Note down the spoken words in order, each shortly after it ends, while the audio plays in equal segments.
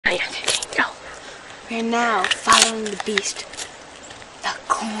We are now following the beast, the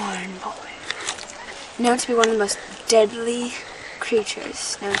Cornboy, known to be one of the most deadly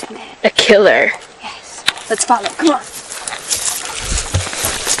creatures known to man. A killer. Yes. Let's follow. Come on.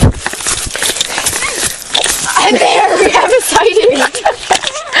 And there we have a sighting.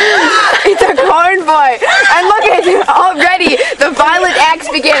 It's a Cornboy. And look at it already. The violent acts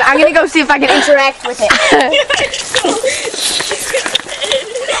begin. I'm gonna go see if I can interact with it.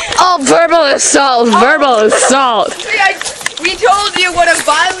 Oh, verbal assault! Verbal assault! We told you what a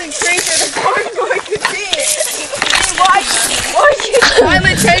violent creature the Cornboy could be. Watch his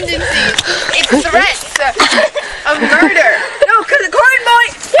violent tendencies. It's threats of murder. No, because the Cornboy.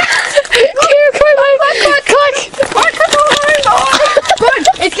 Here, Cornboy! Cluck! Good.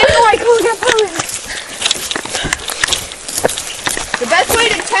 It's getting away. Cool. Get following. The best way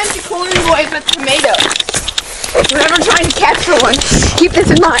to tempt a Cornboy is with tomatoes. Whenever I'm trying to capture one, keep this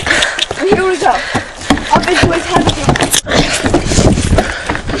in mind. And here we go. Up into his habitat.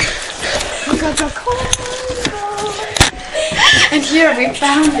 We got the Cornboy. And here we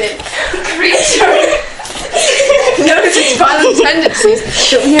found it. Creature. Notice its violent tendencies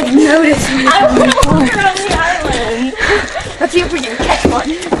that we have noticed. I want to walk around the island. Let's see if we can catch one.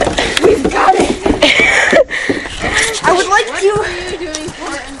 We've got it. I would like to. What are you doing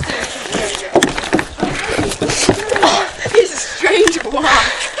for It's a strange walk.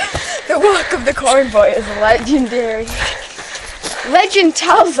 The walk of the Cornboy is legendary. Legend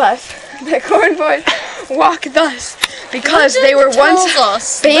tells us that Cornboys walk thus because they were once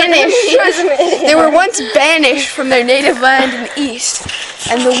banished. They were once banished from their native land in the east,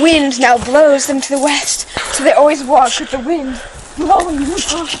 and the wind now blows them to the west. So they always walk with the wind blowing them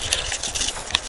off.